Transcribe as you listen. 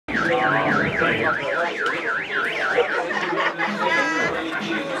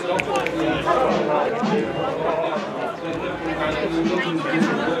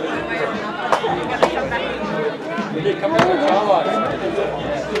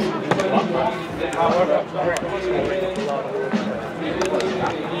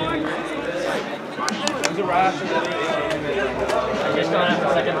Just going after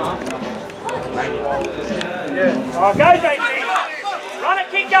the second half. Yeah. Oh, go, JT! Run it,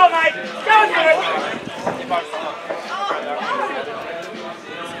 keep going, mate! Go for it!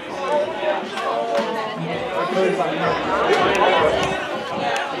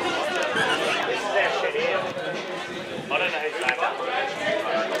 I don't know who's back.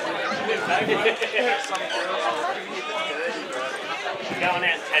 Going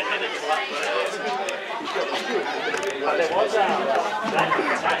out 10 minutes. But there was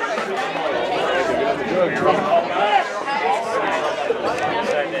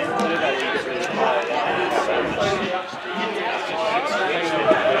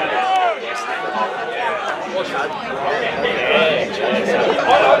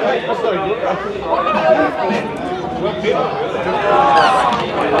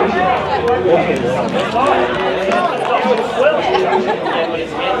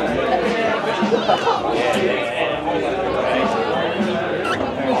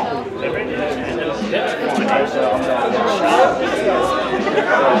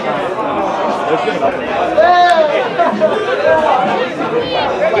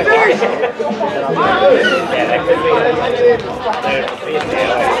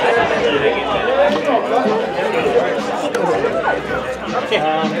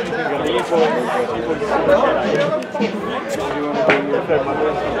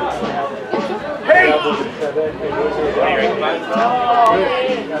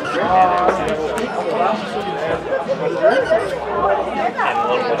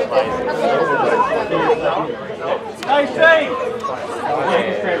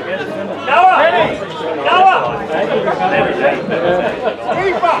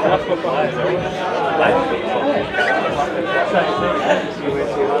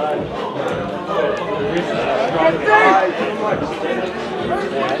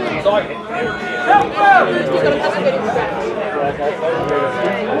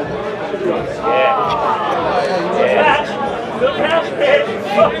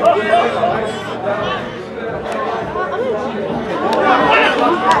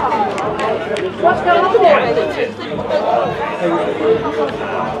What's going on there?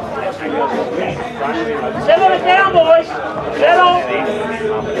 Settle it down, boys. Settle.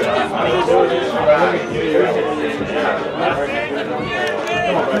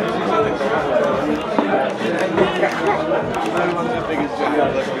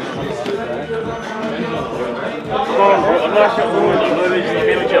 I'm not sure who is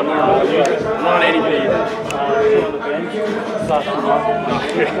I'm not anything.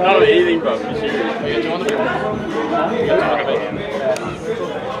 Not on anything, bro. You got two on the field. You got to talk about him.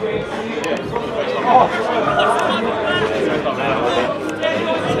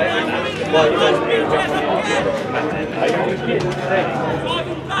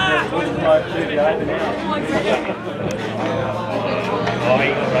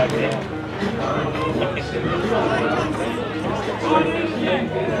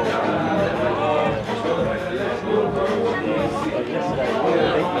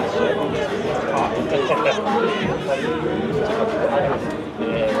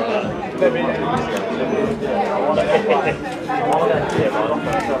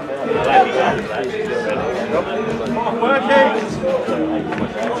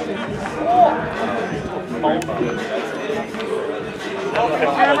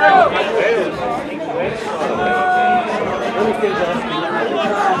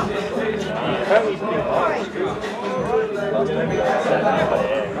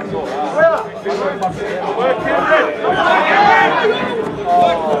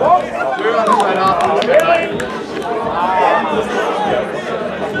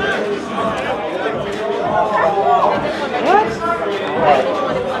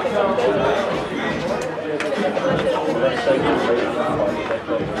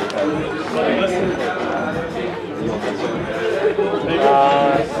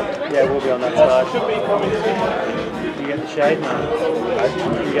 Yeah, we'll be on that side. You get the shade, man.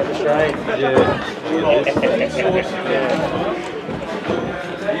 You get the shade.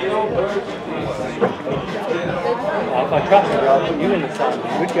 Oh, if I trust you, I'll put you in the sun. You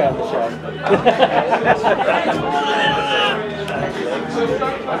would go in the shade.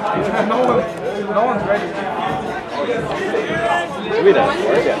 No one's ready. We don't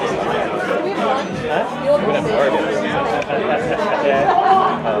worry about this. Huh? We don't worry about this.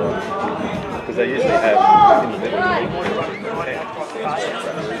 Yeah. they usually have in the middle.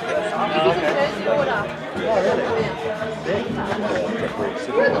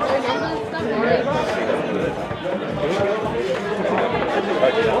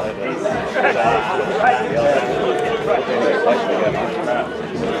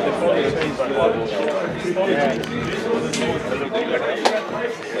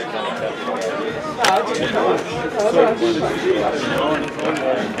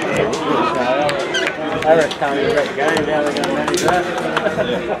 Eric can't even get the game, how they're going to manage that?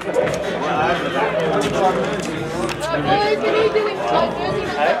 Boys, can you do it like jersey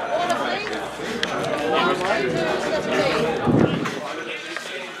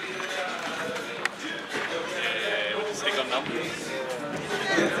number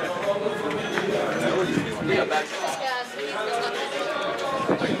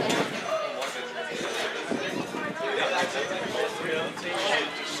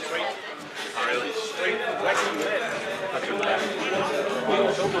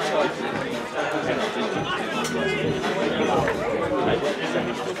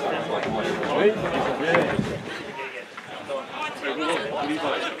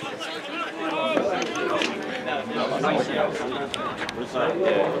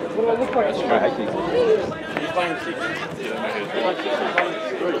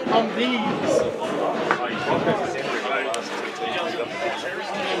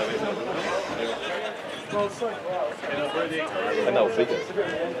And that was bigger.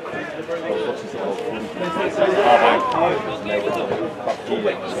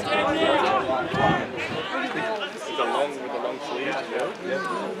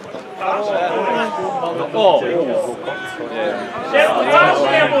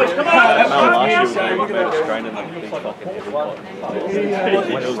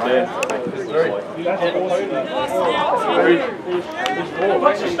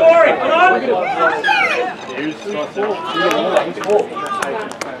 What's the story? Come on!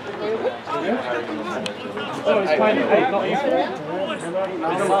 Oh, he's playing at 8, not you.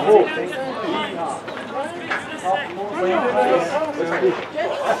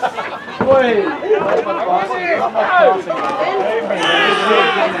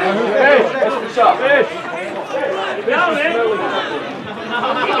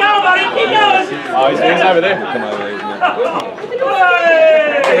 Keep going, buddy, keep going! Oh, he's over there. Come over there.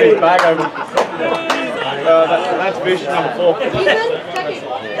 He's back over. That's fish number 4. Ethan, take it.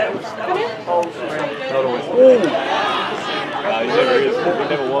 Come in. Not always. No, he never is. He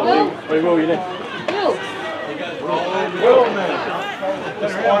never was. But he will, you know. Will. Well, man.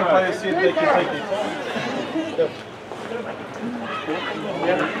 Just one player said they can take it.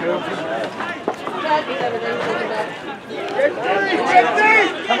 Daddy's over there, taking back.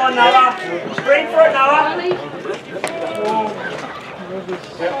 Come on, Noah. Spring for it, Noah.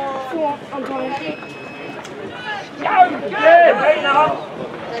 I'm going. Yeah, right, Noah.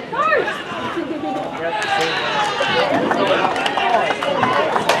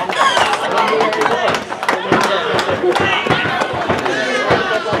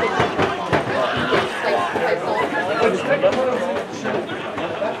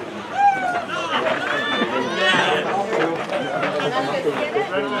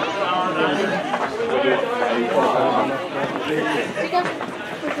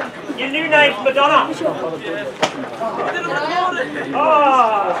 Your new name's Madonna. Oh.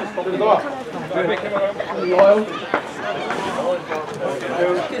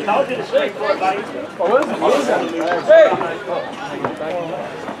 Told you to sleep for it, buddy.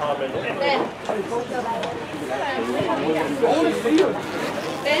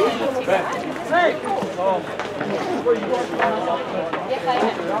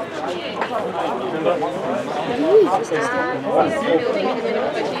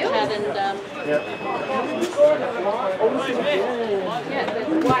 Yeah, there's a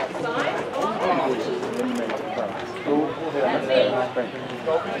white sign.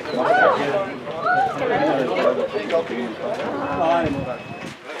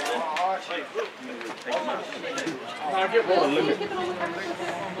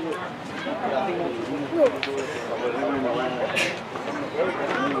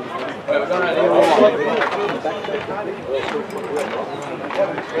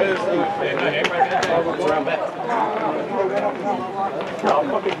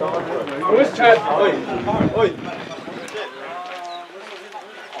 Where's Chad? Oi. Oi.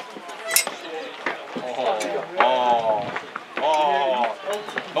 Oh.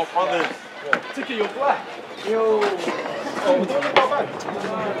 Not brothers. Ticky, you're black. Yo. Oh, we're going back.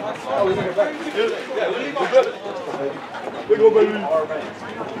 Oh, we're going back. Yeah, we're going back. We go, baby.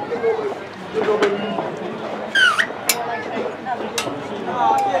 We go, baby.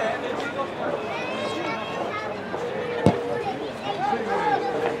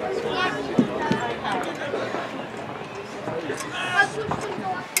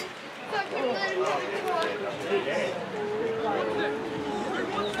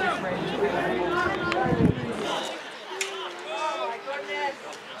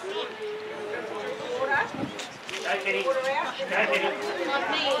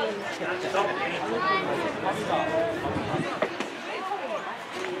 Keep going.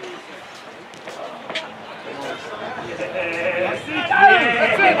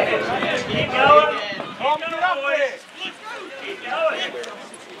 Tom, get up there. Keep going.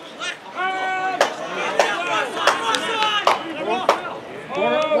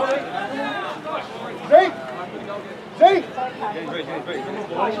 See?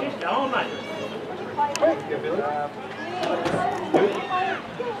 Keep going, mate.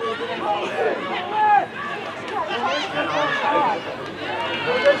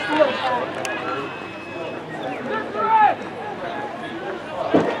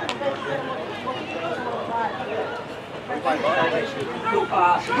 Good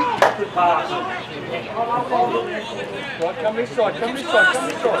pass. Good pass. Right, come this side, come this side, come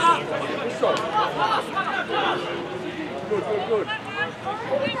this side. This side. Good, good, good.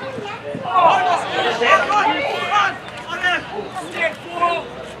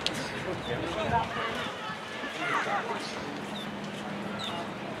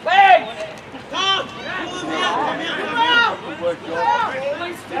 Good work, John.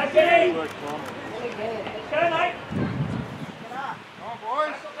 Okay. Good work, Tom. Go, mate. Come on,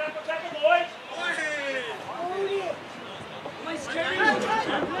 boys. Tackle, boys.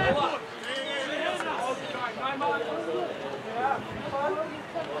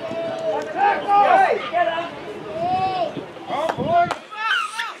 Come on, boys.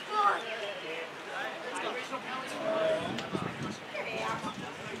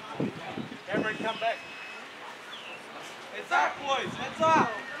 Cameron, come back. Heads up, boys. Heads up.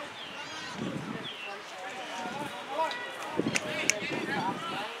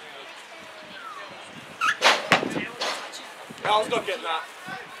 I was not getting that.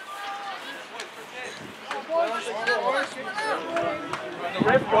 The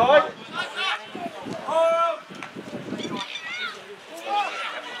ref guy.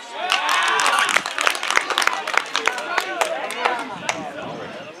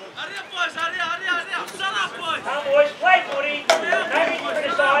 Come, boys. Play footy. No need to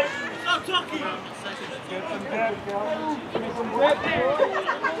criticise. Stop talking.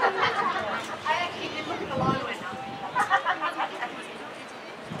 I actually did look at the line right now.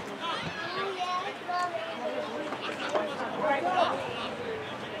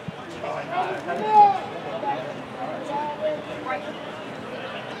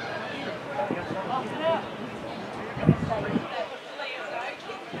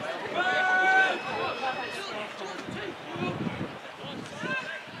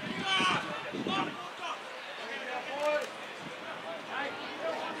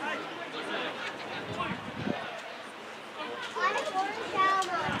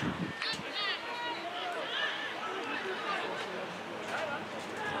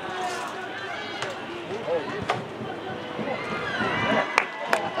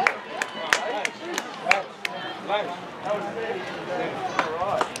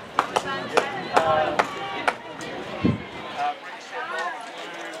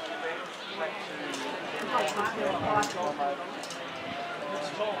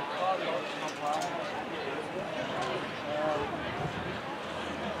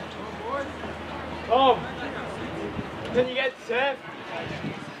 Tom, can you get set?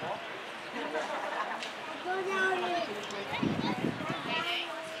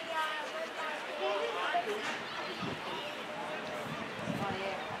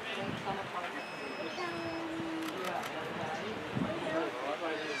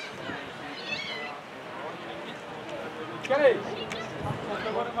 Okay. So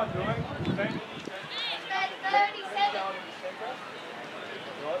what am I doing?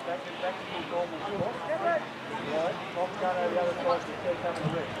 Right, back to the normal spot. Right, Tom down over the other side to set up the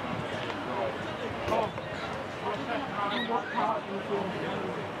rest.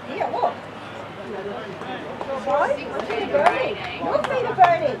 Yeah, look. Right? Feet are burning. Your feet are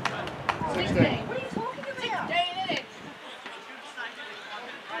burning. 16. What are you talking about?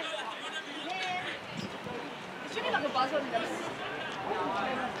 It should be like a buzzer on this.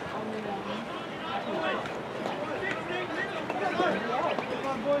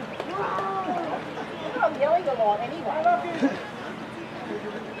 I'm yelling a lot anyway.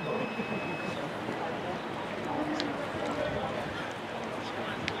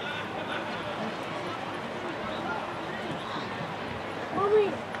 Mommy.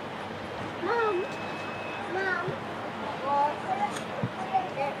 Mom. Mom.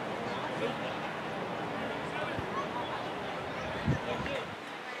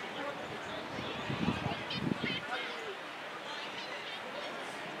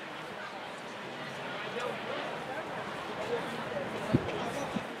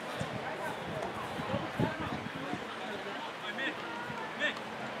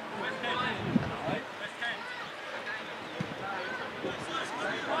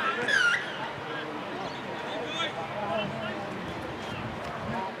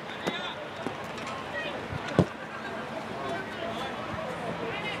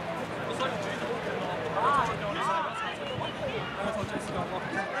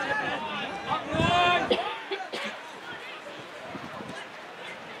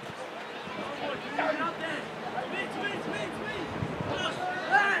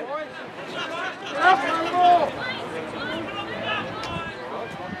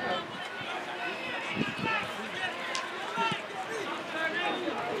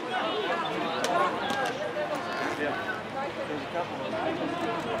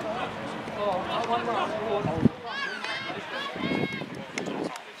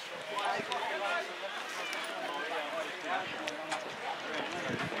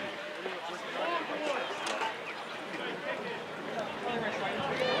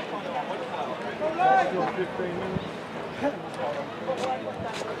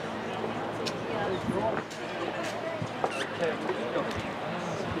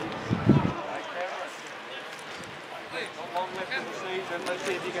 Let's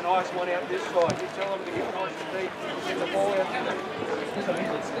see if you can ice one out this side. You tell them to get nice and deep. Get the ball out there.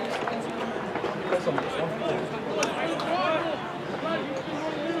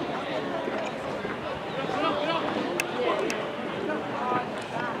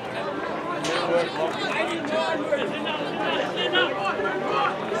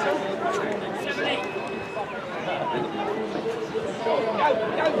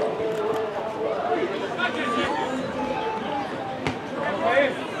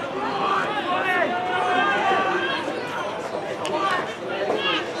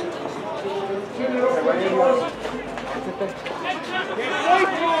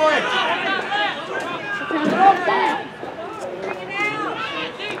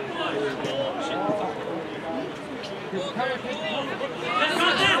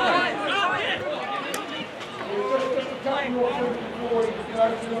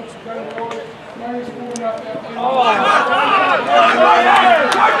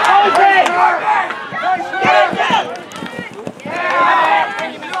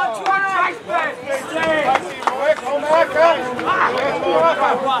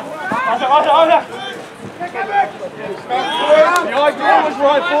 The idea was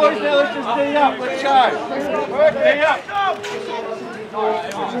right, boys. Now let's just D up. Let's go. Work D up.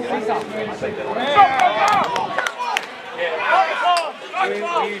 We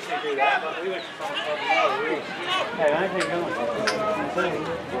usually do that, but we went to some Hey, I keep going.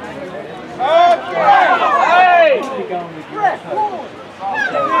 Hey! Keep going with your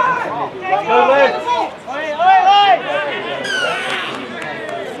go left.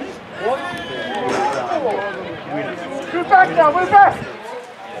 We're back now, we're back!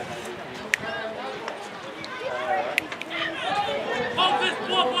 I'm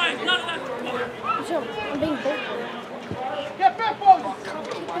being bold. Get back, boys!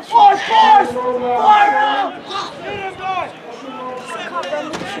 Boys! Boys! Boys! I can't run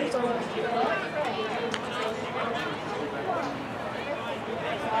with the shoes on.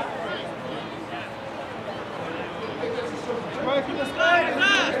 Working the stage!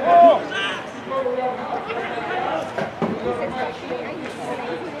 Oh!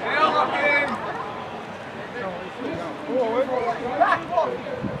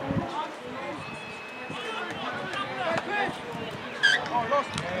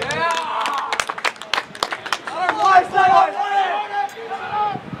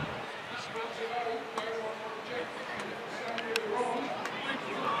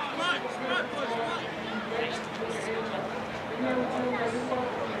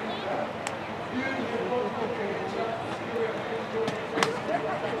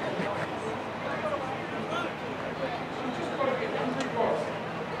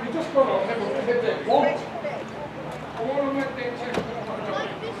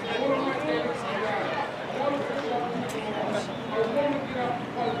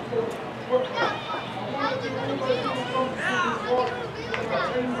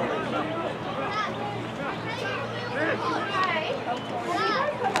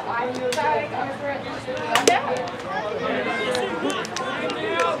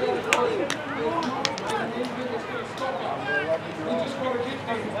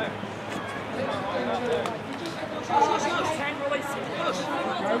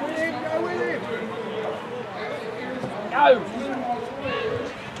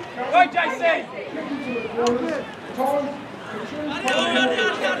 Go, JC!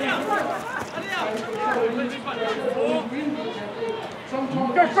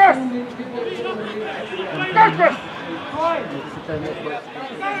 Go first! Go first!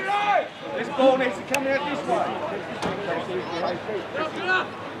 This ball needs to come out this way.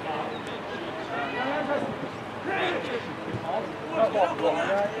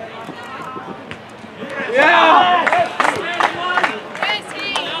 Yeah!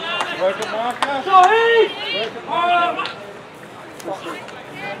 Work it, Marcus.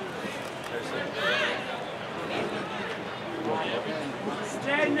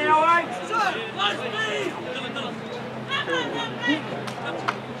 Stand now, eh?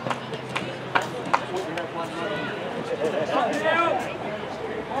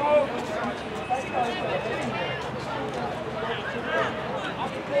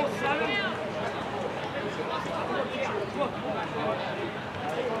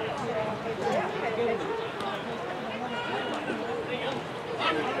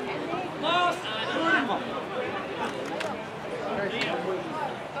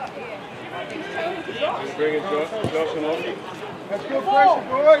 Bring it, Josh and Aussie. Let's go, pressure,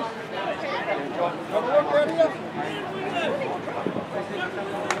 boys.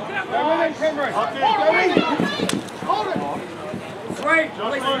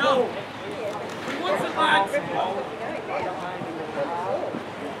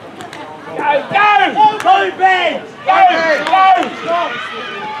 Go, Ben! Go!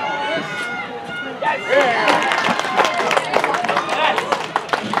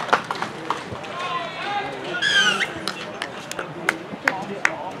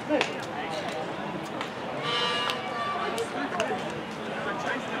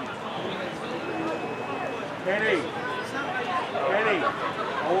 Kenny,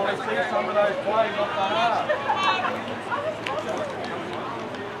 I want to see some of those plays off the half.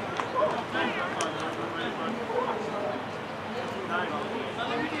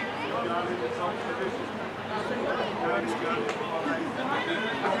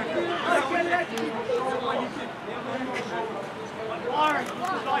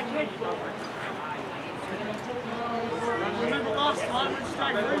 Remember last time when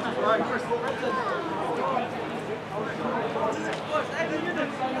stayed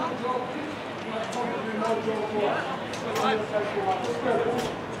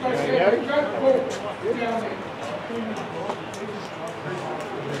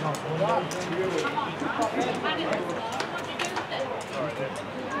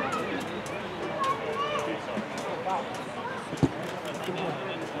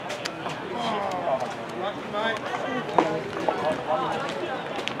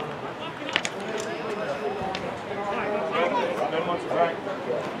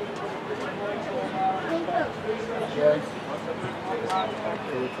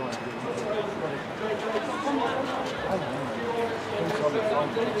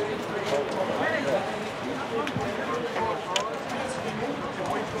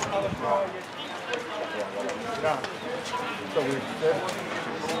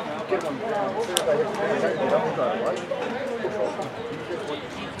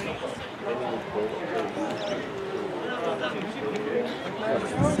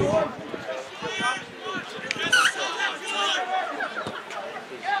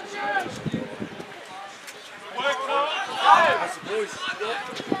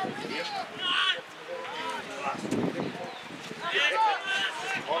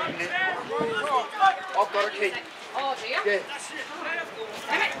I've got a key. Oh, do you? Yeah.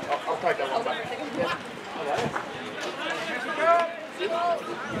 I'll take that one back.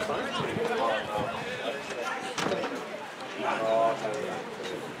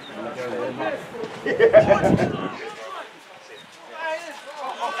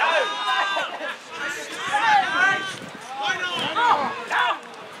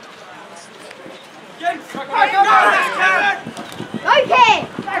 Okay.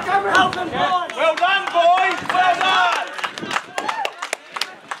 Well done, boys! Well done!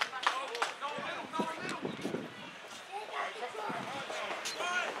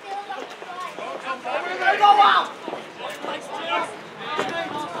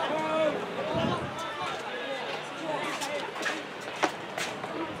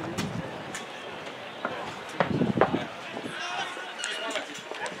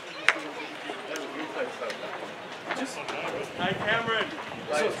 Hey, Cameron.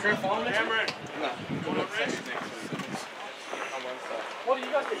 Cameron. What do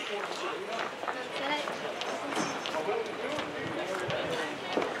you guys think?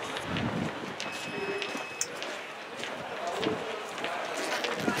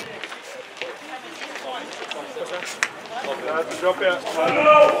 Drop out.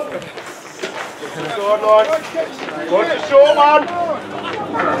 Sideline. Watch the short one.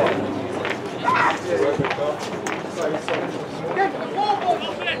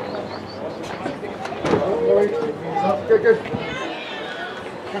 Good.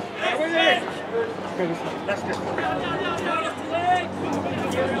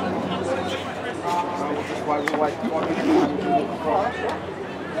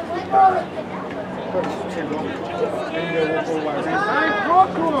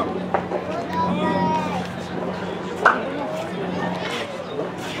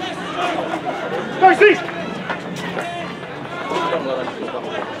 Go, Steve!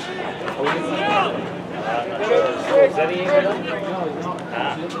 Is that any better?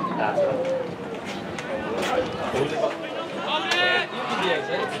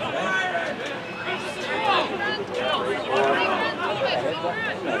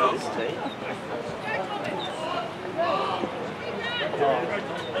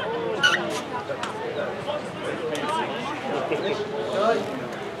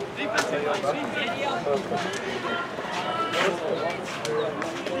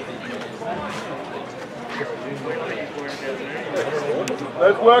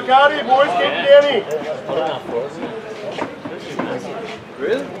 Let's work out here, boys. Keep Danny.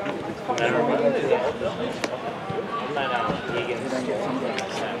 Really?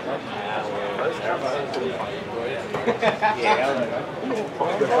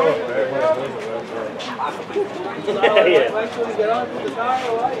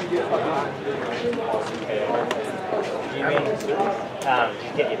 You mean,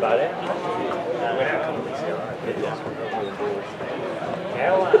 get your butt out?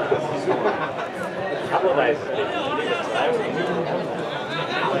 How, a couple of days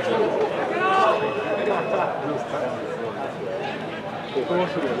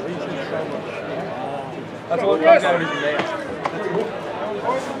That's all it comes out of his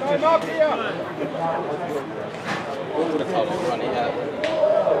mouth.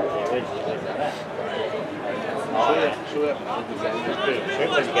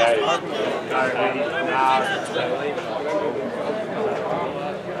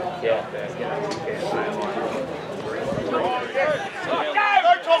 Go,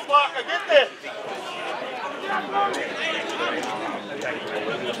 Tom Parker, get there.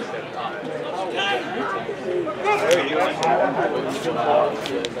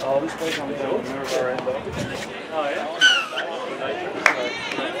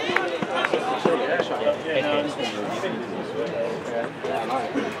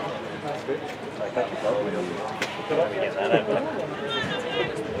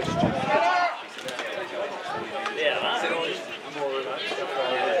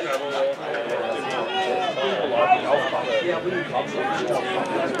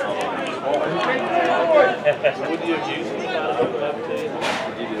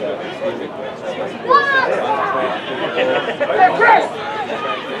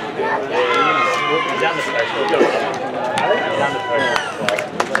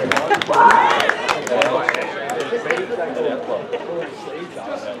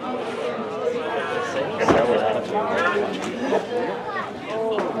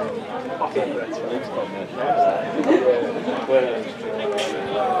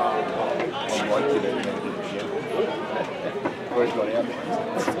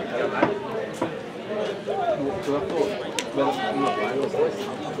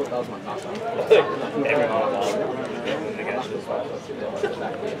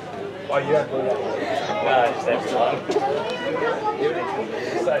 Oh, yeah. No, just everyone.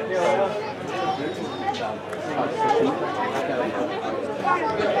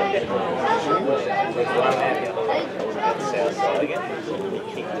 South side again. He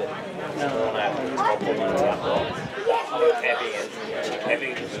kicked it.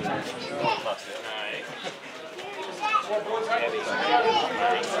 Heavy.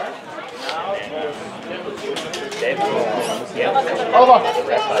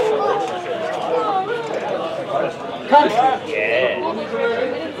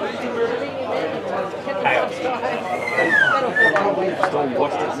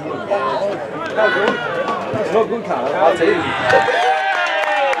 It's not good, Carl. I'll tell you.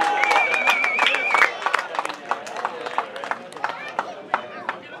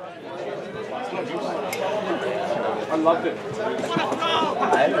 I loved it. I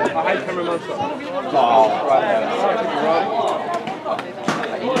hate camera monster. Oh, right.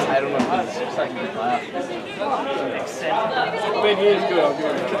 I don't know. It's like a player. I mean, he is good. I'll give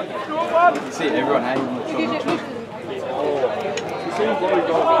him that. You see everyone hanging on the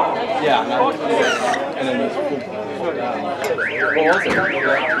top. Yeah, no. And then there's full. What was it?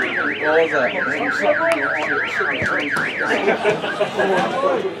 What was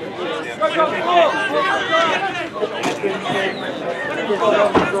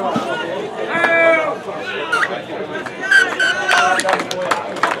it?